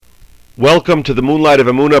Welcome to the Moonlight of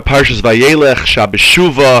Emunah, Parshas Vayelech, Shabbos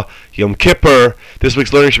Shuvah, Yom Kippur. This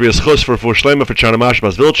week's learning should be a schus for Shlema, for Chanamash,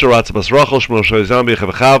 Bas Vilcher, Ratz Bas Rachel, Shmuel Shoyzambi,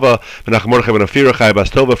 Chavachava, Menachem Mordechai Ben Afira, Chai Bas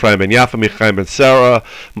Tova, Ephraim Ben Yafa, Michaim Ben Sarah,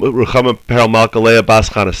 Ruchama Perel Malkalea, Bas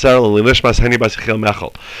Chana Sarah, Lili Lishmas, Heni Bas Yechiel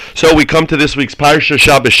Mechel. So we come to this week's Parsha,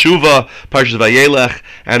 Shabbos Shuvah, Parshas Vayelech,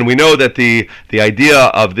 and we know that the idea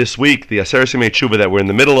of this week, the Aseret Yemei Tshuva that we're in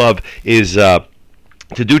the middle of, is to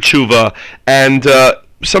do tshuva, and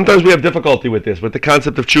sometimes we have difficulty with the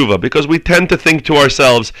concept of tshuva, because we tend to think to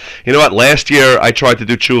ourselves, you know what, last year I tried to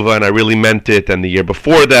do tshuva and I really meant it, and the year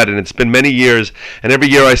before that, and it's been many years, and every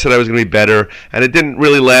year I said I was going to be better, and it didn't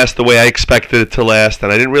really last the way I expected it to last,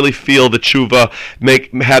 and I didn't really feel the tshuva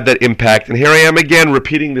had that impact, and here I am again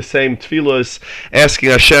repeating the same tefillos,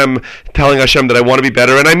 asking Hashem, telling Hashem that I want to be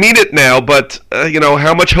better, and I mean it now, but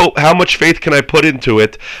how much hope, how much faith can I put into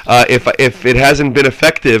it if it hasn't been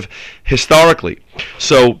effective historically?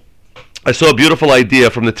 So I saw a beautiful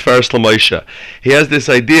idea from the Tiferes LaMoshe. He has this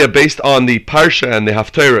idea based on the Parsha and the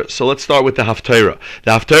Haftarah. So let's start with the Haftarah.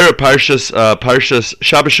 The Haftarah Parshas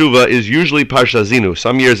Shabbos Shuvah is usually Parsha Azinu.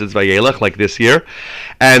 Some years it's Vayelech, like this year.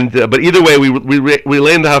 And but either way, we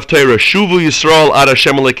learn the Haftarah. Shuvu Yisrael ad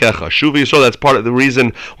Hashem Elokecha. Shuvu Yisrael. That's part of the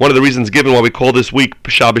reason. One of the reasons given why we call this week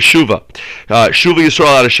Shabbos Shuvah. Shuvu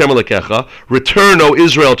Yisrael ad Hashem Elokecha. Return, O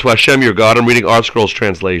Israel, to Hashem your God. I'm reading Art Scrolls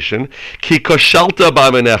translation. Ki koshalta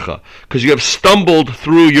ba'avanecha. Because you have stumbled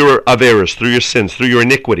through your averos, through your sins, through your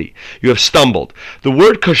iniquity. You have stumbled. The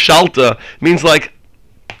word kashalta means like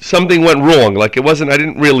something went wrong, like I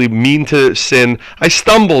didn't really mean to sin. I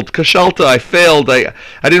stumbled, kashalta, I failed. I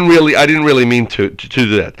didn't really mean to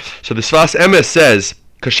do that. So the Sfas Emes says,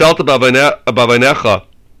 kashalta b'avanecha.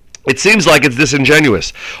 It seems like it's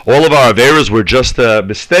disingenuous. All of our averas were just a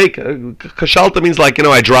mistake. Kashalta means like,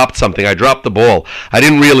 I dropped something. I dropped the ball. I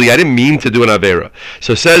didn't mean to do an avera.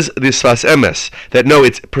 So says this Sfas Emes that no,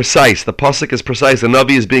 it's precise. The pasuk is precise. The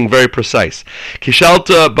Navi is being very precise.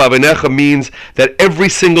 Kishalta b'avanecha means that every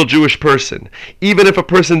single Jewish person, even if a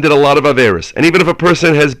person did a lot of averas, and even if a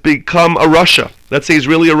person has become a Rasha, let's say he's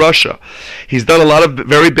really a Rasha, he's done a lot of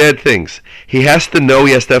very bad things, he has to know,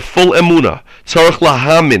 he has to have full emunah. Tzarich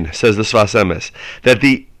lahamin, says the Sfas Emes, that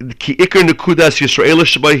the ki ikar nekudas Yisrael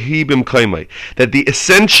shebayhi b'mkaimai, that the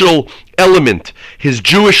essential element, his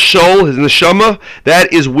Jewish soul, his neshama,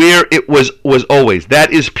 that is where it was always.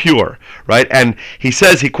 That is pure, right? And he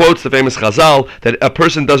quotes the famous Chazal, that a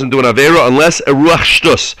person doesn't do an avera unless a ruach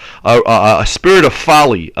shtus, a spirit of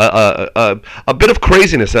folly, a bit of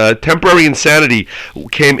craziness, a temporary insanity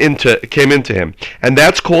came into him, and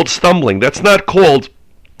that's called stumbling. That's not called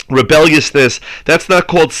rebelliousness. That's not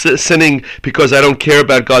called sinning because I don't care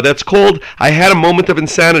about God. That's called, I had a moment of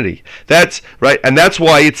insanity. That's right, and that's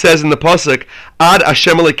why it says in the pasuk, Ad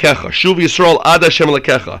Hashem Elokecha, Shuv Yisrael Ad Hashem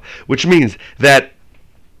Elokecha, which means that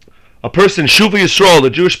a person, Shuv Yisrael, the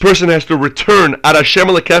Jewish person, has to return ad Hashem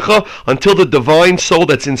Elokecha until the divine soul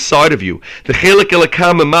that's inside of you, the Chelek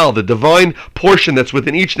Elokam Emal, the divine portion that's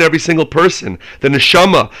within each and every single person, the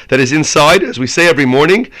neshama that is inside, as we say every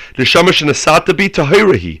morning, neshama shenasata bi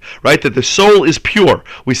tahirahi, right? That the soul is pure.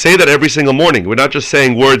 We say that every single morning. We're not just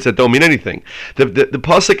saying words that don't mean anything. The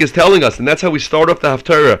pasuk is telling us, and that's how we start off the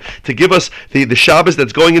Haftarah, to give us the Shabbos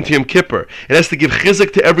that's going into Yom Kippur. It has to give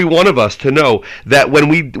chizuk to every one of us to know that when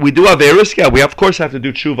we do averas, we of course have to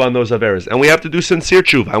do tshuva on those averas, and we have to do sincere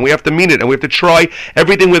tshuva, and we have to mean it, and we have to try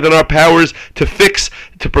everything within our powers to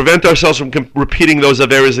prevent ourselves from repeating those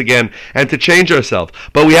averas again, and to change ourselves.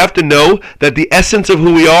 But we have to know that the essence of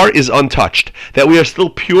who we are is untouched, that we are still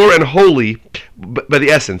pure and holy by the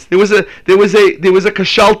essence. There was a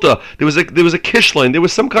kashalta, there was a kishlein, there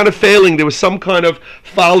was some kind of failing, there was some kind of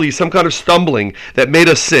folly, some kind of stumbling that made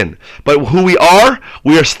us sin. But who we are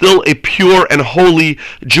still a pure and holy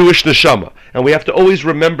Jewish neshama, and we have to always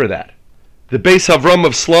remember that. The Beis Avram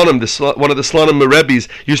of Slonim, one of the Slonim Rebbes,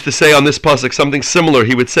 used to say on this pasuk something similar.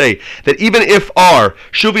 He would say that even if our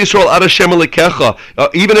Shuv Yisrael ad Hashem Elokecha,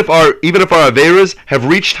 even if our averas have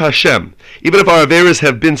reached Hashem, even if our averas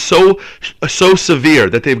have been so severe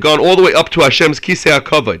that they've gone all the way up to Hashem's Kisei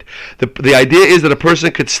HaKavod, the idea is that a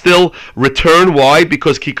person could still return. Why?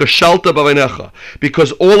 Because ki kashalta b'avanecha.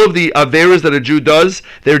 Because all of the averas that a Jew does,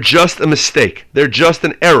 they're just a mistake. They're just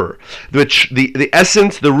an error. Which the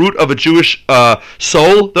essence, the root of a Jewish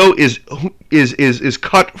soul, though, is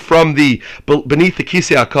cut from beneath the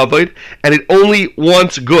Kisei HaKavod, and it only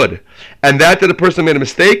wants good. And that a person made a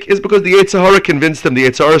mistake is because the Yetzer Hara convinced him, the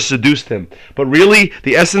Yetzer Hara seduced him. But really,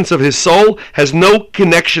 the essence of his soul has no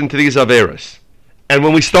connection to these averas. And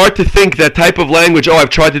when we start to think that type of language, oh, I've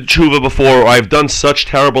tried to do tshuva before, or I've done such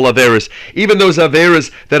terrible averas, even those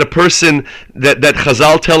averas that a person, that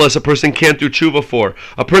Chazal tell us a person can't do tshuva for,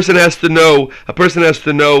 a person has to know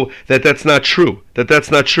that that's not true.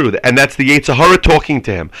 That's not true. And that's the Yetzer Hara talking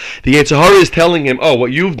to him. The Yetzer Hara is telling him, oh,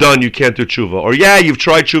 what you've done, you can't do tshuva. Or, yeah, you've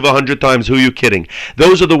tried tshuva 100 times, who are you kidding?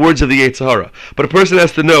 Those are the words of the Yetzer Hara. But a person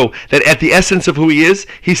has to know that at the essence of who he is,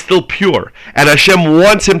 he's still pure. And Hashem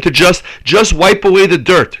wants him to just wipe away the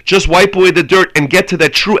dirt. Just wipe away the dirt and get to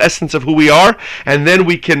that true essence of who we are. And then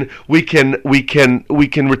we can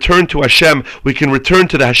return to Hashem. We can return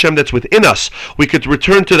to the Hashem that's within us. We could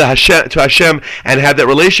return to Hashem and have that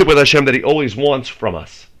relationship with Hashem that he always wants from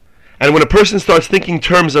us. And when a person starts thinking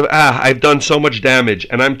terms of, I've done so much damage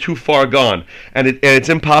and I'm too far gone and it's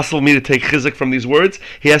impossible for me to take chizuk from these words,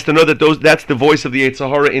 he has to know that that's the voice of the Yetzer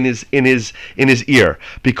Hara in his ear,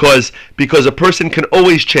 because a person can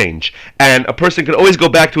always change and a person can always go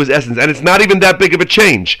back to his essence, and it's not even that big of a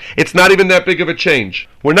change.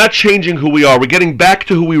 We're not changing who we are. We're getting back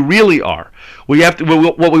to who we really are.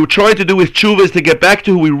 What we were trying to do with tshuva is to get back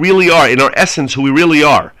to who we really are, in our essence, who we really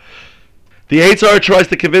are. The Yetzer Hara tries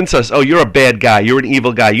to convince us, oh, you're a bad guy, you're an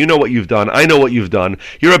evil guy, you know what you've done, I know what you've done,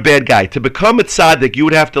 you're a bad guy. To become a tzaddik, you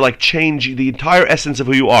would have to change the entire essence of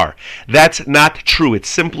who you are. That's not true. It's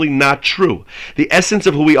simply not true. The essence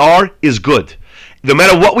of who we are is good. No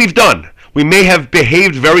matter what we've done, we may have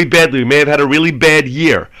behaved very badly. We may have had a really bad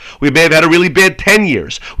year. We may have had a really bad 10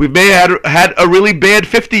 years. We may have had a really bad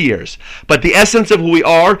 50 years. But the essence of who we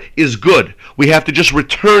are is good. We have to just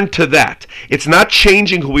return to that. It's not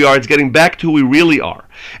changing who we are. It's getting back to who we really are.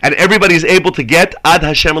 And everybody's able to get Ad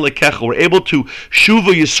Hashem Elokecha. We're able to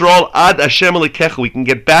Shuva Yisrael Ad Hashem Elokecha. We can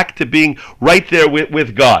get back to being right there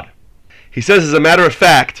with God. He says, as a matter of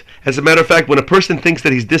fact, when a person thinks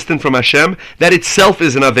that he's distant from Hashem, that itself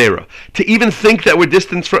is an Avera. To even think that we're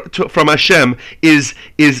distant from Hashem is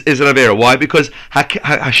an Avera. Why? Because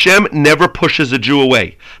Hashem never pushes a Jew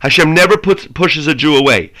away. Hashem never pushes a Jew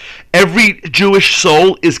away. Every Jewish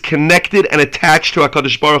soul is connected and attached to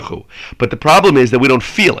HaKadosh Baruch Hu. But the problem is that we don't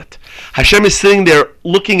feel it. Hashem is sitting there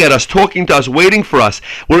looking at us, talking to us, waiting for us.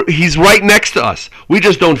 He's right next to us. We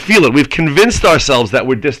just don't feel it. We've convinced ourselves that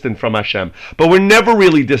we're distant from Hashem, but we're never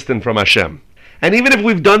really distant from Hashem. And even if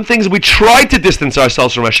we've done things, we try to distance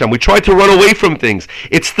ourselves from Hashem. We try to run away from things.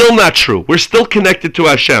 It's still not true. We're still connected to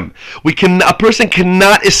Hashem. A person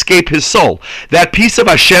cannot escape his soul. That piece of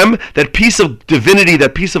Hashem, that piece of divinity,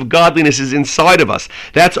 that piece of godliness is inside of us.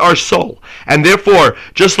 That's our soul. And therefore,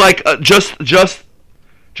 just like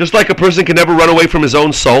a person can never run away from his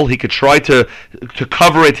own soul, he could try to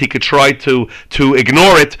cover it, he could try to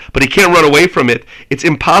ignore it, but he can't run away from it. It's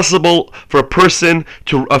impossible for a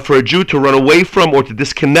Jew to run away from or to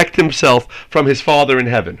disconnect himself from his Father in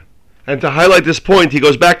heaven. And to highlight this point, he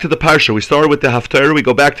goes back to the Parsha. We started with the Haftarah, we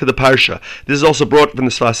go back to the Parsha. This is also brought from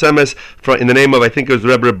the Sfas Emes in the name of, I think it was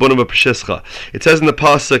Rebbe Rabbunim of Peshischa. It says in the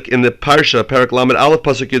Pasuk, in the Parsha, Parak Lamed Aleph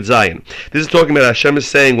Pasuk Yud Zayin. This is talking about Hashem is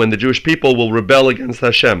saying when the Jewish people will rebel against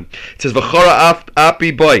Hashem. It says, V'chora api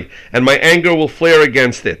boy, and my anger will flare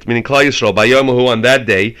against it, meaning Klal Yisrael, Bayomahu on that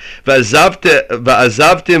day, V'azavtim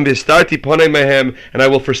v'starti ponei mehem, and I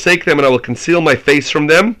will forsake them and I will conceal my face from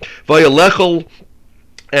them, V'yalechol,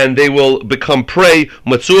 and they will become prey.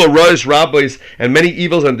 Matzua rois rabbis, and many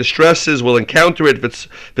evils and distresses will encounter it.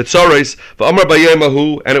 Vitzaros v'amar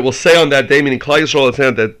bayemahu, and it will say on that day, meaning Klal Yisrael will say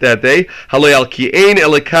on that day, Halei al ki'ein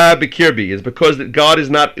elika b'kirbi, is because that God is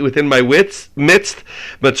not within my midst.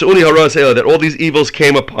 Matzuuni haros that all these evils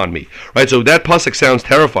came upon me. Right. So that pasuk sounds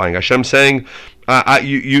terrifying. Hashem saying,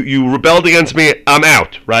 you rebelled against me, I'm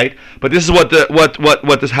out, right? But this is how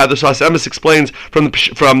the Sfas Emes explains from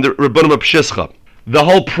the Rabbunim of Peshischa. The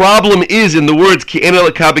whole problem is in the words Ki ein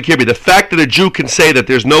elokah b'kirbi. The fact that a Jew can say that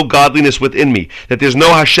there's no godliness within me, that there's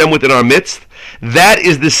no Hashem within our midst, that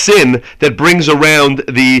is the sin that brings around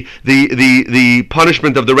the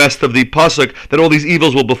punishment of the rest of the pasuk, that all these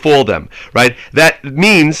evils will befall them. Right? That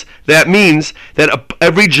means that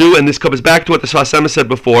every Jew, and this comes back to what the Sfas Emes said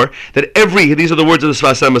before, that these are the words of the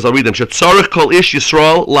Sfas Emes, I'll read them. Shetzarich kol ish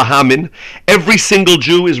Yisrael lahamin. Every single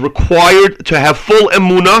Jew is required to have full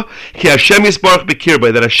emunah ki Hashem yisbarach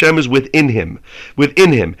b'kirba, that Hashem is within him.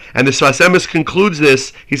 And the Sfas Emes concludes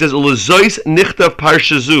this. He says, "Ulezois nichtav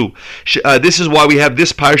parsha zu." This is why we have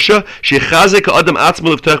this parsha,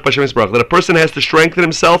 that a person has to strengthen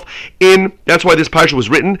himself in. That's why this parsha was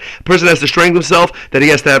written. A person has to strengthen himself, that he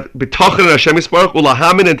has to have bitachon and Hashem yisbarach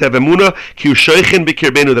ulahamin, and to have emunah ki ushoichin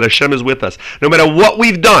b'kirbenu, that Hashem is with us. No matter what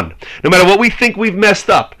we've done, no matter what we think we've messed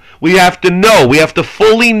up, We have to know, we have to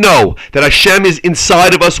fully know that Hashem is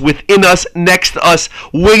inside of us, within us, next to us,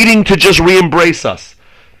 waiting to just re-embrace us.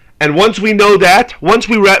 And once we know that, once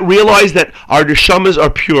we realize that our neshamas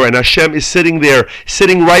are pure and Hashem is sitting there,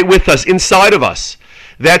 sitting right with us, inside of us,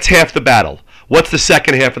 that's half the battle. What's the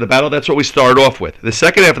second half of the battle? That's what we start off with. The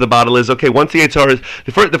second half of the battle is, okay, once the Yetzer Hara is,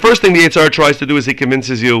 the first thing the Yetzer Hara tries to do is he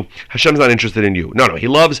convinces you, Hashem's not interested in you. No, he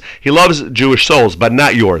loves Jewish souls, but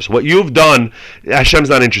not yours. What you've done, Hashem's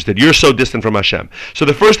not interested. You're so distant from Hashem. So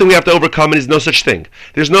the first thing we have to overcome is no such thing.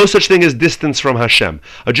 There's no such thing as distance from Hashem.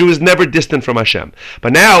 A Jew is never distant from Hashem.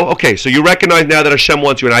 But now, okay, so you recognize now that Hashem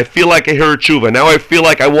wants you, and I feel like I hear a tshuva. Now I feel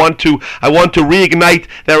like I want to reignite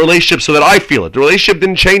that relationship so that I feel it. The relationship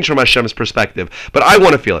didn't change from Hashem's perspective, but I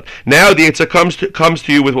want to feel it. Now the Yetzer comes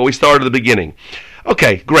to you with what we started at the beginning.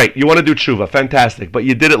 Okay, great. You want to do tshuva. Fantastic. But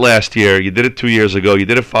you did it last year. You did it 2 years ago. You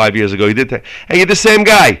did it 5 years ago. And you're the same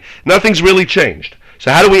guy. Nothing's really changed.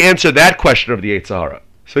 So how do we answer that question of the Yetzer Hara?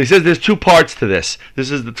 So he says there's two parts to this. This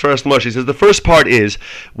is the first mush. He says the first part is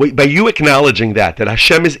by you acknowledging that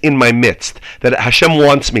Hashem is in my midst, that Hashem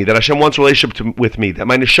wants me, that Hashem wants a relationship with me, that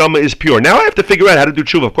my neshama is pure. Now I have to figure out how to do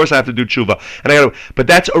tshuva. Of course I have to do tshuva. But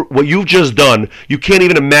that's what you've just done. You can't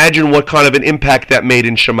even imagine what kind of an impact that made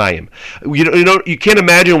in Shemayim. You can't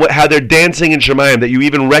imagine how they're dancing in Shemayim, that you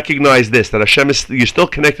even recognize this, that you're still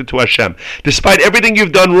connected to Hashem. Despite everything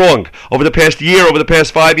you've done wrong over the past year, over the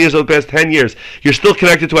past 5 years, over the past 10 years, you're still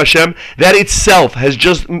connected to Hashem. That itself has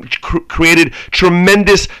just created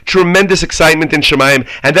tremendous excitement in Shemayim,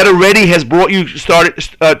 and that already has brought you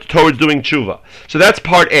towards doing tshuva. So that's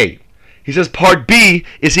part A. He says part B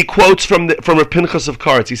is he quotes from Rav Pinchas of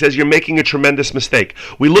Karetz. He says you're making a tremendous mistake.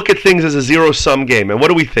 We look at things as a zero-sum game, and what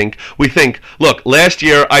do we think? We think, look, last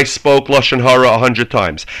year I spoke Lashon Hara 100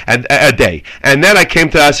 times a day, and then I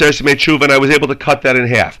came to Aseret Yemei Tshuva and I was able to cut that in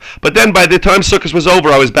half. But then by the time Sukkot was over,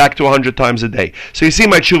 I was back to 100 times a day. So you see,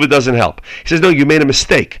 my tshuva doesn't help. He says, no, you made a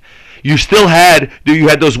mistake. You had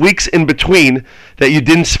those weeks in between that you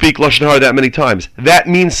didn't speak Lashon Hara that many times. That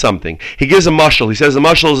means something. He gives a mashal. He says the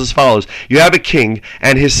mashal is as follows: you have a king,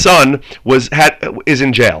 and his son is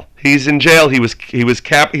in jail. He's in jail. He's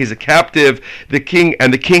a captive. The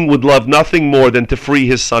king would love nothing more than to free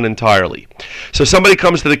his son entirely. So somebody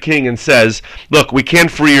comes to the king and says, "Look, we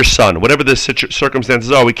can't free your son. Whatever the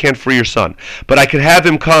circumstances are, we can't free your son. But I could have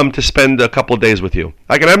him come to spend a couple of days with you.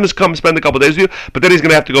 I can have him come spend a couple of days with you. But then he's going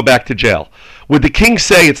to have to go back to jail." Would the king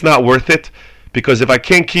say it's not worth it? Because if I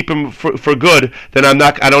can't keep him for good, then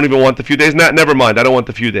I don't even want the few days. Never mind, I don't want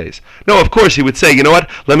the few days. No, of course he would say, you know what,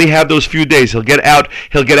 let me have those few days. He'll get out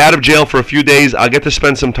of jail for a few days. I'll get to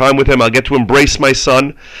spend some time with him. I'll get to embrace my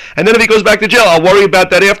son. And then if he goes back to jail, I'll worry about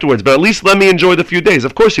that afterwards. But at least let me enjoy the few days.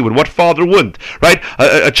 Of course he would. What father wouldn't, right?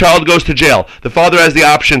 A child goes to jail. The father has the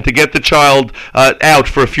option to get the child out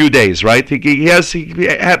for a few days, right? He has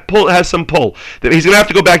some pull. He's going to have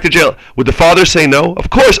to go back to jail. Would the father say no? Of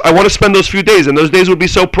course, I want to spend those few days. And those days would be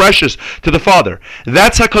so precious to the Father.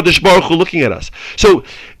 That's HaKadosh Baruch Hu looking at us. So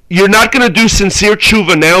you're not going to do sincere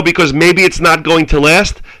tshuva now because maybe it's not going to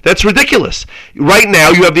last? That's ridiculous. Right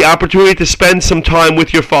now you have the opportunity to spend some time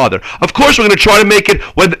with your father. Of course we're going to try to make it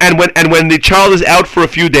when the child is out for a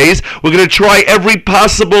few days, we're going to try every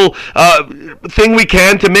possible thing we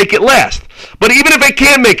can to make it last. But even if I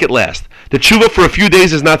can't make it last, the tshuva for a few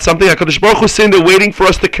days is not something. HaKadosh Baruch Hu is saying they're waiting for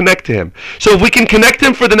us to connect to Him. So if we can connect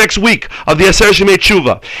Him for the next week of the Aseret Yemei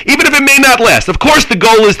Tshuva, even if it may not last, of course the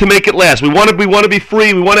goal is to make it last. We want to be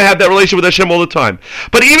free. We want to have that relationship with Hashem all the time.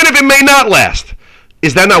 But even if it may not last,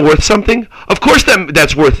 is that not worth something? Of course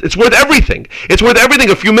it's worth everything. It's worth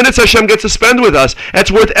everything. A few minutes Hashem gets to spend with us, that's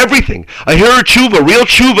worth everything. A hira tshuva, real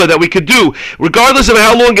tshuva that we could do, regardless of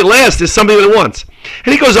how long it lasts, is something that it wants.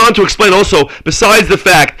 And he goes on to explain also, besides the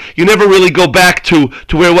fact you never really go back to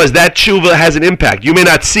where it was, that tshuva has an impact. You may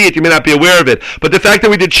not see it, you may not be aware of it, but the fact that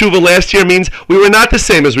we did tshuva last year means we were not the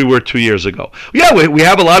same as we were 2 years ago. Yeah, we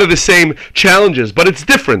have a lot of the same challenges, but it's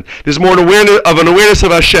different. There's more an awareness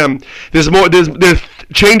of Hashem. There's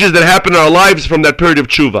changes that happen in our lives from that period of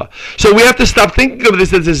tshuva. So we have to stop thinking of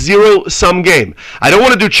this as a zero-sum game. I don't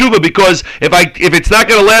want to do tshuva because if it's not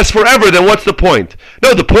going to last forever, then what's the point?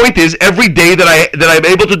 No, the point is every day that I'm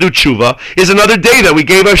able to do tshuva is another day that we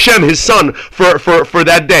gave Hashem, His Son, for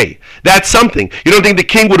that day. That's something. You don't think the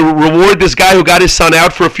king would reward this guy who got his son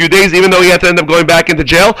out for a few days, even though he had to end up going back into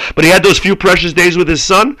jail, but he had those few precious days with his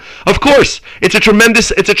son? Of course. It's a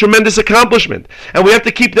tremendous accomplishment. And we have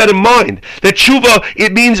to keep that in mind. That tshuva,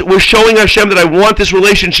 it means we're showing Hashem that I want this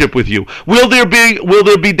relationship with you. Will there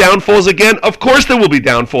be downfalls again? Of course there will be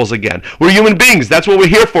downfalls again. We're human beings. That's what we're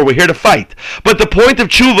here for. We're here to fight. But the point of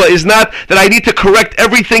tshuva is not that I need to correct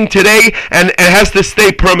everything today and it has to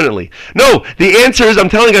stay permanently. No, the answer is I'm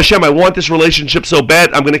telling Hashem, I want this relationship so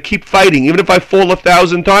bad, I'm going to keep fighting. Even if I fall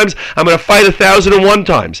 1,000 times, I'm going to fight 1,001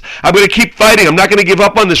 times. I'm going to keep fighting. I'm not going to give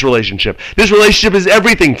up on this relationship. This relationship is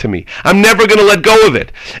everything to me. I'm never going to let go of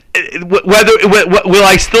it. Will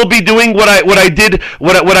I still be doing what I did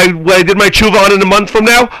my tshuva on in a month from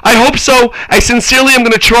now? I hope so. I sincerely am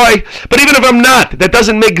going to try. But even if I'm not, that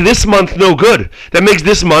doesn't make this month no good. That makes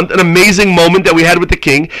this month an amazing moment that we had with the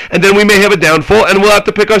king, and then we may have a downfall, and we'll have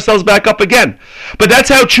to pick ourselves back up again. But that's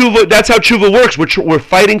how tshuva works. We're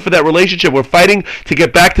fighting for that relationship. We're fighting to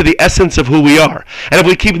get back to the essence of who we are. And if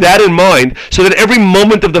we keep that in mind, so that every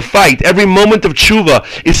moment of the fight, every moment of tshuva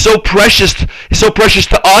is so precious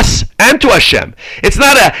to us and to Hashem. It's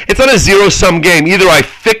not a zero-sum game. Either I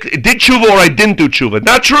did tshuva or I didn't do tshuva.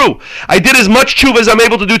 Not true. I did as much tshuva as I'm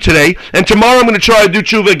able to do today, and tomorrow I'm going to try to do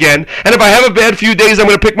tshuva again. And if I have a bad few days, I'm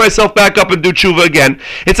going to pick myself back up and do tshuva again.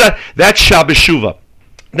 That's Shabbos Shuvah.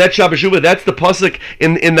 That's Shabbos Shuvah. That's the pasuk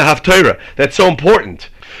in the Haftarah. That's so important.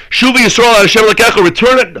 Shuva Yisrael Hashem Lekecha,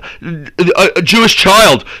 return a Jewish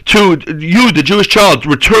child to you, the Jewish child.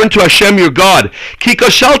 Return to Hashem your God. Ki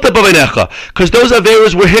kashalta b'veinecha, because those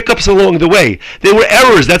averas were hiccups along the way. They were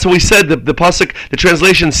errors. That's what we said. The pasuk, the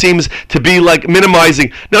translation seems to be like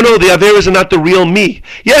minimizing. No, the averas are not the real me.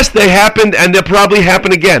 Yes, they happened, and they'll probably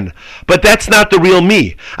happen again. But that's not the real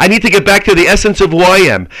me. I need to get back to the essence of who I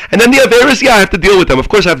am. And then the averas, I have to deal with them. Of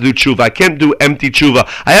course, I have to do tshuva. I can't do empty tshuva.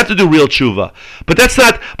 I have to do real tshuva. But that's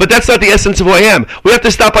not the essence of who I am. We have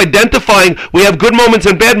to stop identifying. We have good moments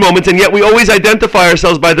and bad moments, and yet we always identify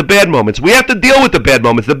ourselves by the bad moments. We have to deal with the bad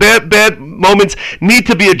moments. The bad moments need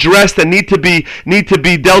to be addressed and need to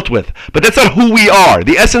be dealt with. But that's not who we are.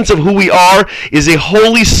 The essence of who we are is a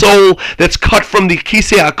holy soul that's cut from the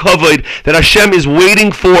kisei hakavod that Hashem is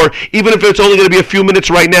waiting for, even if it's only going to be a few minutes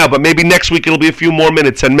right now, but maybe next week it'll be a few more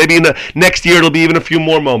minutes, and maybe in the next year it'll be even a few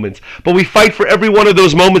more moments. But we fight for every one of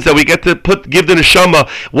those moments that we get to give the neshama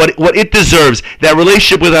what it deserves, that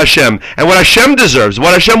relationship with Hashem. And what Hashem deserves,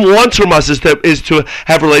 what Hashem wants from us is to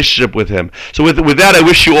have a relationship with Him. So with that, I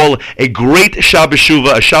wish you all a great Shabbos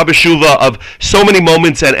Shuvah, a Shabbos Shuvah of so many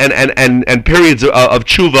moments and periods of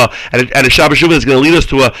tshuva, and a Shabbos Shuvah that's going to lead us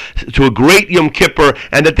to a great Yom Kippur,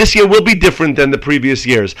 and that this year will be different than the previous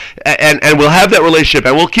years. And we'll have that relationship,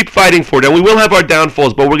 and we'll keep fighting for it, and we will have our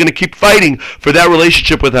downfalls, but we're going to keep fighting for that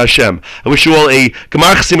relationship with Hashem. I wish you all a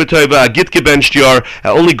Gemar Chasima Tova, a Git Gebencht Yar,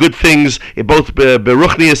 only good things, both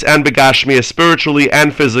beruchnius and begashmius, spiritually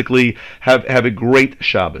and physically. Have a great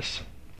Shabbos.